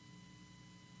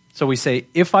 So we say,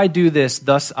 if I do this,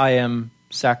 thus I'm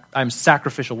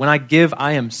sacrificial. When I give,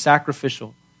 I am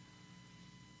sacrificial.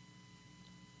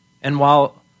 And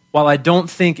while I don't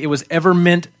think it was ever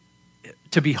meant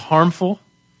to be harmful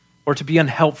or to be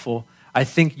unhelpful, I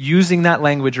think using that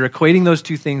language or equating those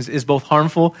two things is both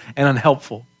harmful and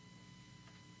unhelpful.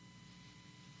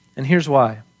 And here's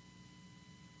why.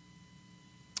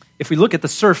 If we look at the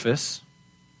surface,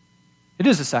 it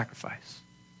is a sacrifice.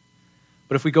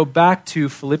 But if we go back to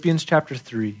Philippians chapter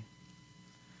 3,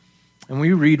 and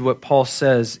we read what Paul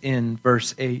says in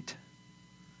verse 8,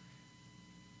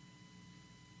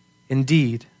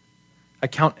 "Indeed, I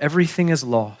count everything as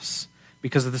loss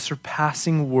because of the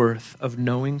surpassing worth of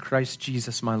knowing Christ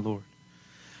Jesus my Lord.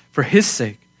 For his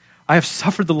sake, I have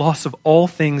suffered the loss of all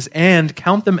things and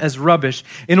count them as rubbish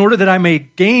in order that I may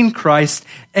gain Christ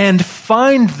and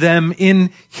find them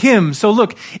in him." So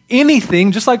look,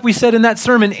 anything, just like we said in that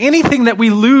sermon, anything that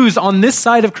we lose on this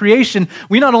side of creation,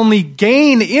 we not only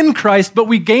gain in Christ, but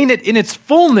we gain it in its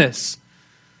fullness.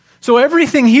 So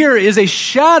everything here is a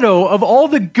shadow of all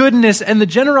the goodness and the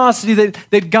generosity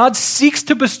that God seeks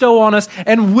to bestow on us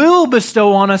and will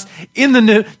bestow on us in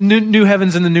the new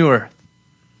heavens and the new earth.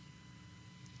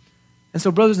 And so,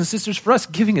 brothers and sisters, for us,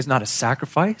 giving is not a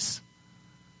sacrifice.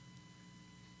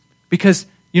 Because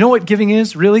you know what giving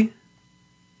is, really?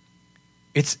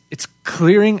 It's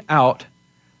clearing out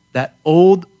that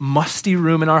old, musty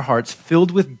room in our hearts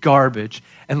filled with garbage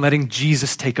and letting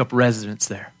Jesus take up residence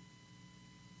there.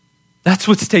 That's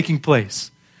what's taking place.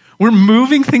 We're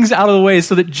moving things out of the way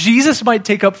so that Jesus might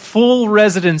take up full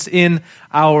residence in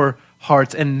our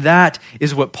hearts. And that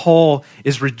is what Paul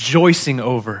is rejoicing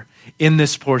over in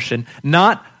this portion.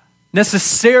 Not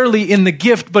necessarily in the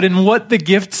gift, but in what the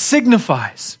gift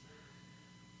signifies.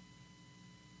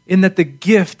 In that the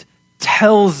gift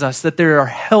tells us that there are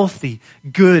healthy,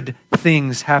 good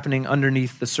things happening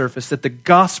underneath the surface. That the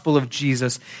gospel of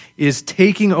Jesus is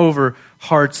taking over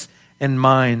hearts and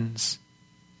minds.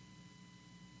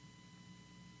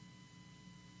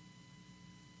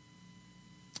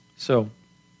 So,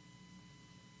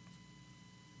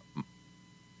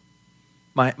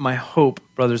 my hope,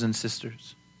 brothers and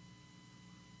sisters,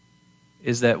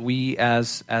 is that we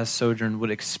as Sojourn would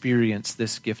experience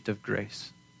this gift of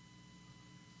grace.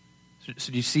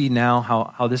 So do you see now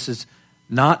how this is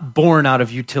not born out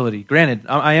of utility? Granted,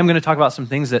 I am going to talk about some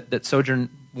things that Sojourn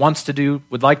wants to do,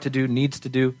 would like to do, needs to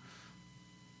do.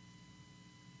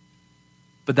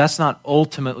 But that's not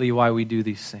ultimately why we do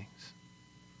these things.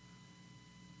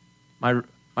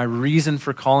 My reason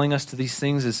for calling us to these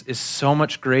things is so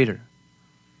much greater.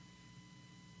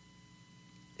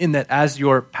 In that as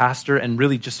your pastor and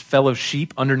really just fellow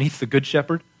sheep underneath the Good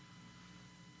Shepherd,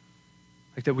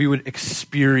 like that we would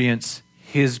experience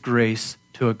his grace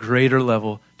to a greater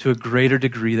level, to a greater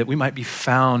degree, that we might be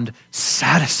found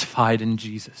satisfied in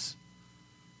Jesus.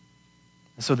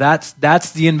 And so that's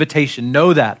the invitation.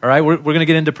 Know that, all right? We're going to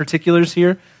get into particulars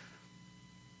here,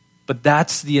 but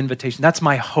that's the invitation. That's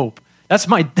my hope. That's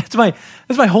my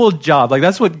whole job. Like,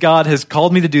 that's what God has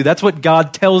called me to do. That's what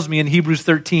God tells me in Hebrews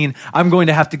 13 I'm going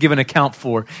to have to give an account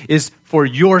for, is for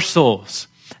your souls.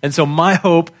 And so my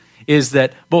hope is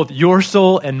that both your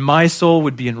soul and my soul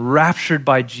would be enraptured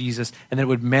by Jesus, and that it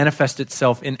would manifest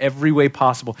itself in every way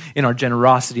possible, in our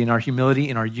generosity, in our humility,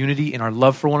 in our unity, in our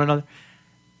love for one another,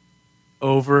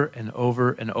 over and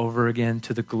over and over again,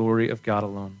 to the glory of God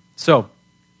alone. So,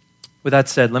 with that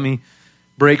said, let me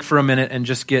break for a minute and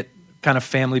just get kind of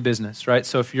family business, right?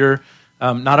 So if you're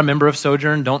not a member of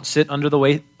Sojourn, don't sit under the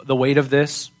weight of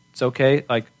this. It's okay,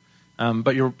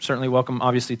 but you're certainly welcome,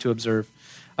 obviously, to observe.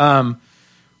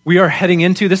 We are heading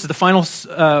into, this is the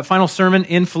final sermon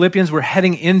in Philippians. We're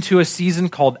heading into a season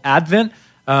called Advent.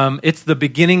 It's the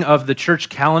beginning of the church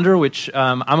calendar, which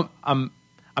I'm going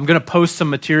to post some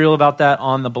material about that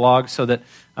on the blog so that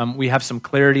we have some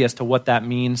clarity as to what that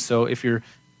means. So if you're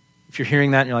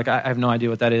hearing that and you're like, I have no idea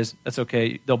what that is, that's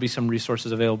okay. There'll be some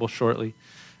resources available shortly.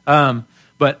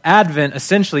 But Advent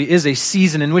essentially is a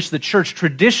season in which the church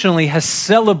traditionally has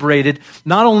celebrated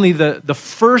not only the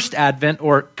first Advent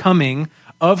or coming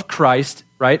of Christ,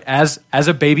 right, as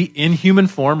a baby in human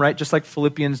form, right, just like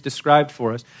Philippians described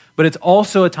for us, but it's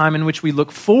also a time in which we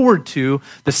look forward to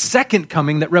the second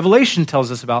coming that Revelation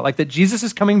tells us about, like that Jesus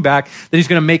is coming back, that he's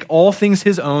going to make all things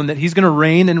his own, that he's going to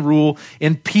reign and rule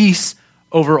in peace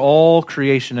over all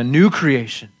creation, a new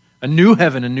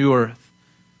heaven, a new earth,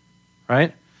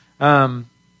 right? So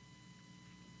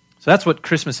that's what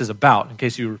Christmas is about, in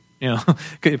case you were,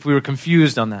 if we were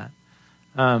confused on that.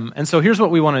 And so here's what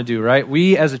we want to do, right?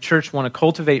 We as a church want to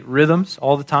cultivate rhythms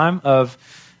all the time of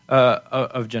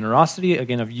generosity,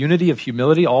 again, of unity, of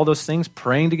humility, all those things,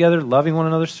 praying together, loving one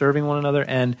another, serving one another.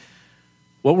 And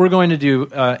what we're going to do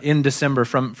in December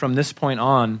from this point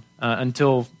on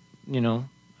until,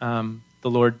 the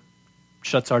Lord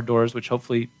shuts our doors, which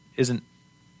hopefully isn't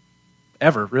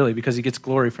ever, really, because he gets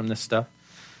glory from this stuff.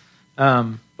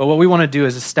 But what we want to do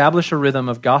is establish a rhythm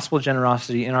of gospel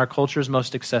generosity in our culture's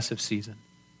most excessive season.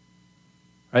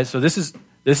 Right? So this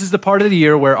is the part of the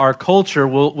year where our culture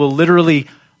will literally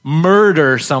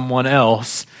murder someone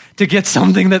else to get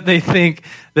something that they think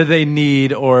that they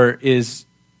need or is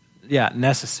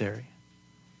necessary.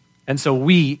 And so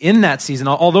we, in that season,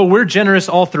 although we're generous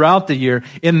all throughout the year,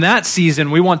 in that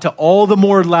season, we want to all the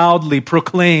more loudly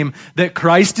proclaim that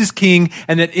Christ is King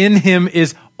and that in him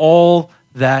is all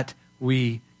that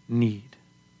we need.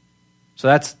 So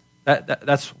that's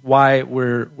why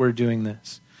we're doing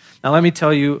this. Now let me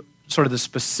tell you sort of the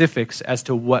specifics as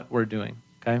to what we're doing.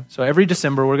 Okay, so every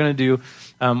December we're going to do,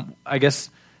 I guess,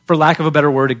 for lack of a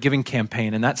better word, a giving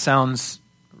campaign, and that sounds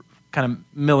kind of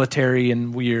military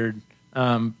and weird,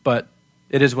 but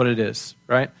it is what it is,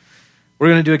 right? We're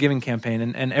going to do a giving campaign,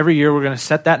 and every year we're going to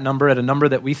set that number at a number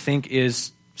that we think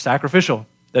is sacrificial,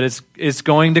 that it's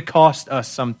going to cost us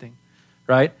something,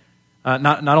 right?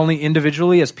 Not only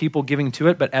individually as people giving to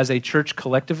it, but as a church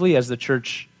collectively, as the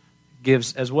church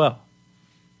gives as well.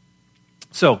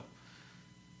 So,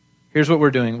 here's what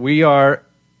we're doing. We are,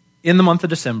 in the month of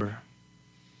December,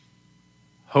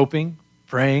 hoping,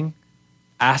 praying,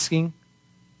 asking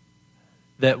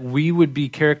that we would be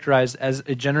characterized as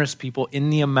a generous people in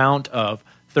the amount of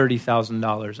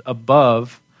 $30,000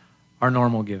 above our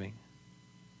normal giving.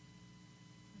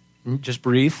 Just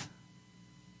breathe.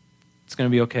 It's going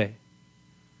to be okay.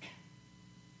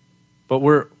 But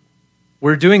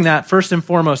we're doing that first and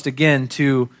foremost, again,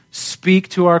 to speak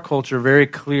to our culture very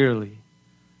clearly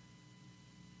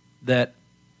that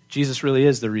Jesus really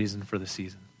is the reason for the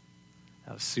season.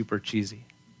 That was super cheesy.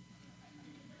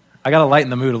 I got to lighten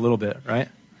the mood a little bit, right?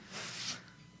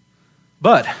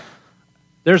 But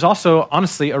there's also,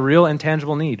 honestly, a real and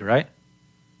tangible need, right?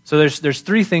 So there's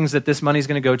three things that this money is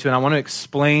going to go to, and I want to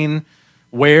explain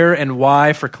where and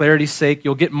why for clarity's sake.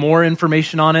 You'll get more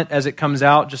information on it as it comes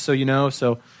out, just so you know.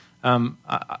 So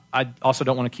I also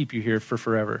don't want to keep you here for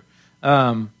forever.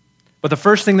 But the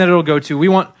first thing that it'll go to, we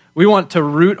want to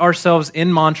root ourselves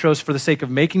in Montrose for the sake of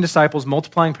making disciples,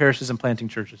 multiplying parishes, and planting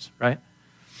churches, right?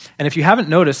 And if you haven't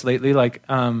noticed lately,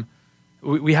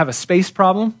 we have a space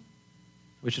problem,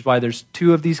 which is why there's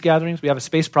 2 of these gatherings. We have a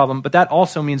space problem, but that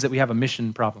also means that we have a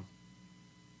mission problem,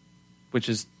 which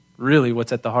is really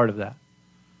what's at the heart of that.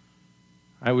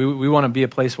 Right? We want to be a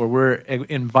place where we're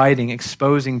inviting,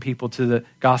 exposing people to the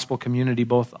gospel community,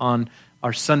 both on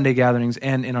our Sunday gatherings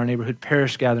and in our neighborhood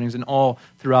parish gatherings and all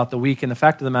throughout the week. And the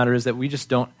fact of the matter is that we just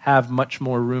don't have much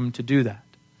more room to do that.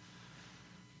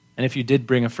 And if you did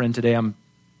bring a friend today, I'm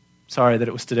sorry that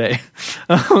it was today.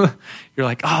 You're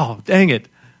like, oh, dang it.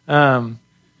 But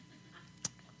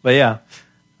yeah.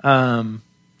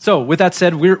 So with that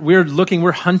said,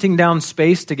 we're hunting down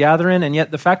space to gather in, and yet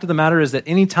the fact of the matter is that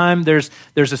anytime there's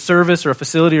a service or a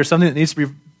facility or something that needs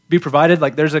to be provided,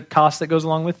 like there's a cost that goes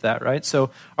along with that, right?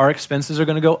 So our expenses are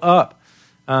going to go up,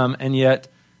 and yet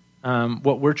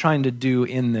what we're trying to do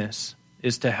in this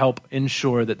is to help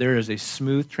ensure that there is a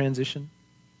smooth transition,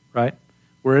 right?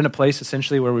 We're in a place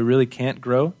essentially where we really can't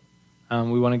grow.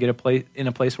 We want to get in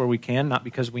a place where we can, not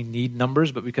because we need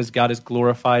numbers, but because God is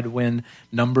glorified when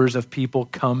numbers of people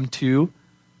come to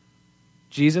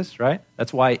Jesus, right?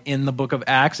 That's why in the book of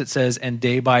Acts it says, and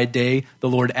day by day the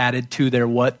Lord added to their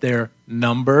what? Their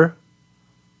number.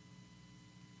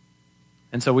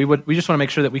 And so we just want to make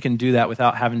sure that we can do that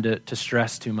without having to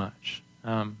stress too much.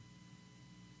 And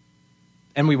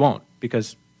we won't,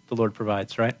 because the Lord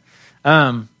provides, right?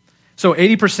 So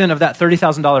 80% of that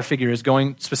 $30,000 figure is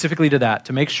going specifically to that,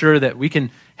 to make sure that we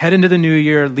can head into the new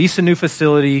year, lease a new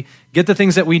facility, get the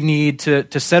things that we need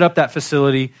to set up that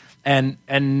facility, and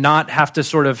not have to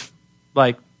sort of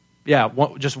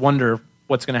just wonder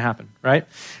what's going to happen, right?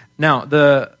 Now,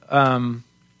 the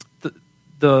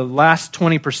last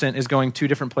 20% is going 2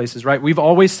 different places, right? We've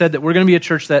always said that we're going to be a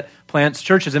church that plants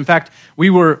churches. In fact,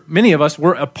 many of us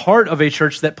were a part of a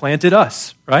church that planted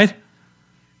us, right?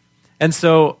 And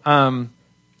so,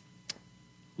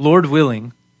 Lord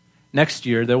willing, next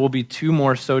year there will be 2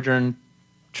 more Sojourn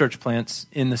church plants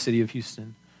in the city of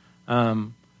Houston,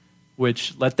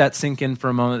 which, let that sink in for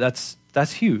a moment,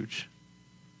 that's huge.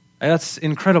 That's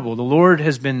incredible. The Lord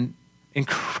has been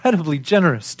incredibly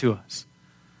generous to us,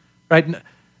 right?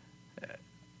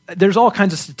 There's all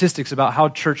kinds of statistics about how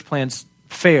church plants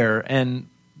fare and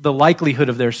the likelihood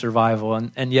of their survival.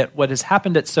 And yet what has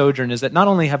happened at Sojourn is that not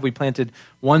only have we planted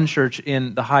one church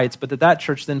in the Heights, but that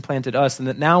church then planted us, and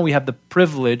that now we have the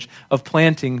privilege of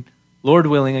planting, Lord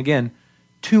willing, again,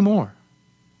 2 more.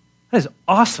 That is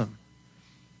awesome.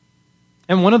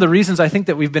 And one of the reasons I think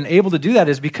that we've been able to do that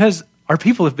is because our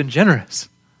people have been generous.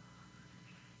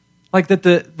 Like that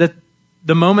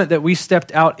the moment that we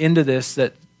stepped out into this,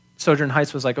 that Sojourn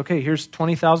Heights was like, okay, here's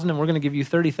 $20,000 and we're going to give you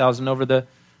 $30,000 over the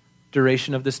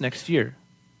duration of this next year.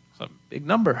 It's a big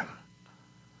number.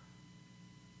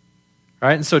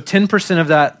 Right? And so 10% of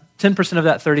that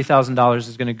 $30,000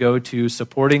 is going to go to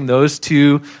supporting those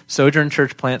 2 Sojourn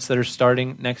church plants that are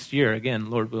starting next year, again,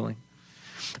 Lord willing.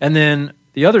 And then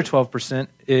the other 12%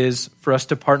 is for us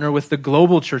to partner with the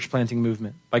global church planting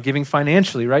movement by giving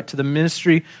financially, right, to the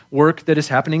ministry work that is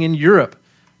happening in Europe.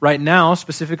 Right now,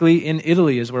 specifically in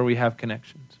Italy is where we have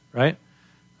connections, right?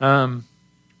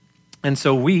 And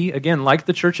so we, again, like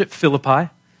the church at Philippi,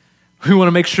 we want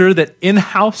to make sure that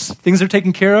in-house things are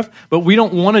taken care of, but we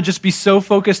don't want to just be so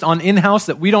focused on in-house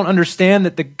that we don't understand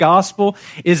that the gospel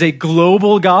is a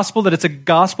global gospel, that it's a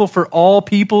gospel for all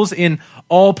peoples in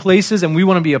all places, and we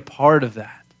want to be a part of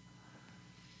that.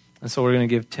 And so we're going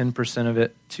to give 10% of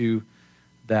it to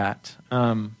that.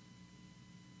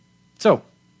 So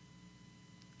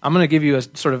I'm going to give you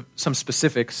some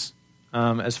specifics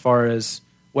as far as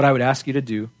what I would ask you to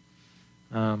do.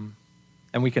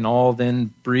 And we can all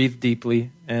then breathe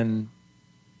deeply and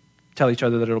tell each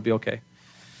other that it'll be okay.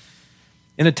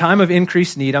 In a time of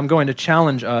increased need, I'm going to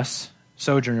challenge us,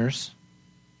 Sojourners,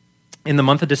 in the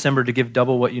month of December to give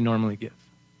double what you normally give.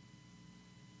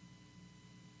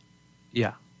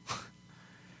 Yeah.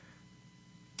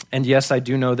 And yes, I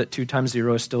do know that 2 times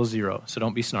 0 is still 0, so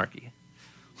don't be snarky.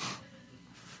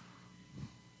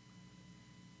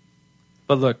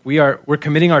 But look, we're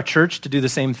committing our church to do the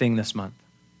same thing this month.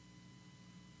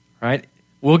 Right?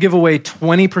 We'll give away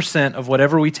 20% of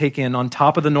whatever we take in on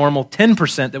top of the normal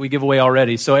 10% that we give away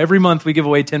already. So every month we give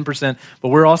away 10%, but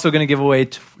we're also going to give away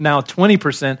now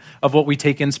 20% of what we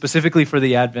take in specifically for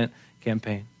the Advent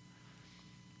campaign.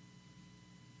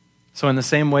 So in the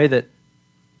same way that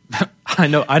I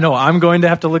know I'm going to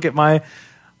have to look at my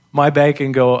bank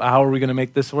and go, how are we going to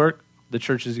make this work? The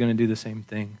church is going to do the same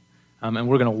thing. And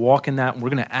we're going to walk in that, and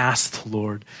we're going to ask the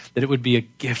Lord that it would be a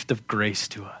gift of grace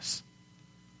to us.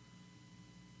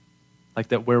 Like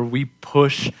that where we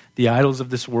push the idols of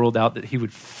this world out, that he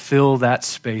would fill that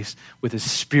space with his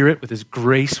Spirit, with his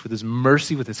grace, with his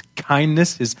mercy, with his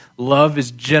kindness, his love,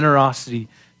 his generosity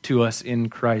to us in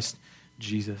Christ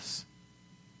Jesus.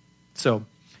 So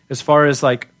as far as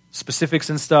like specifics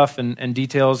and stuff and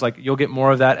details, like you'll get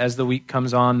more of that as the week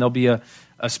comes on. There'll be a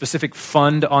specific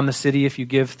fund on the city if you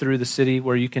give through the city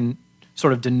where you can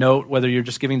sort of denote whether you're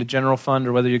just giving to general fund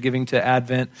or whether you're giving to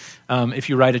Advent. If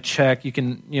you write a check, you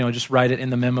can just write it in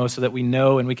the memo so that we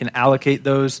know and we can allocate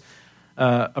those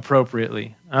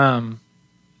appropriately. But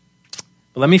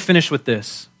let me finish with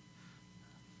this.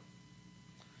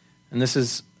 And this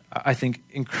is, I think,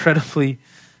 incredibly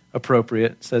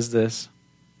appropriate. It says this,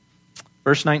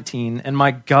 verse 19, "And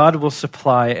my God will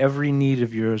supply every need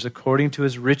of yours according to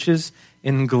his riches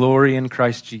in glory in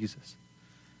Christ Jesus."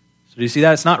 So do you see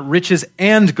that? It's not riches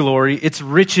and glory, it's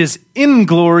riches in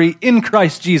glory in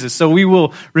Christ Jesus. So we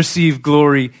will receive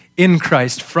glory in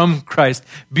Christ, from Christ,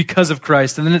 because of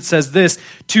Christ. And then it says this,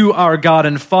 "To our God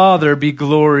and Father be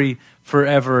glory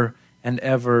forever and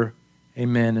ever.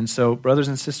 Amen." And so, brothers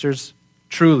and sisters,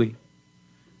 truly,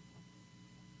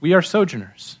 we are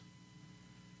sojourners.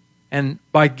 And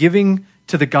by giving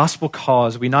to the gospel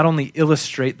cause, we not only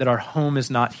illustrate that our home is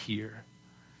not here,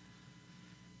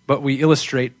 but we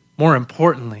illustrate, more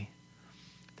importantly,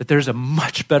 that there's a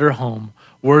much better home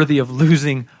worthy of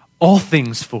losing all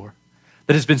things for,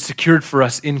 that has been secured for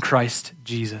us in Christ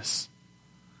Jesus.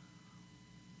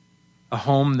 A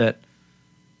home that,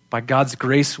 by God's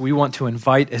grace, we want to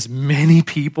invite as many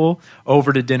people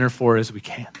over to dinner for as we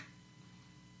can.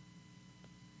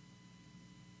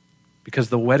 Because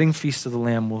the wedding feast of the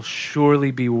Lamb will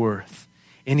surely be worth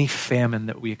any famine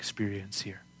that we experience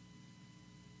here.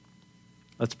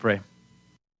 Let's pray.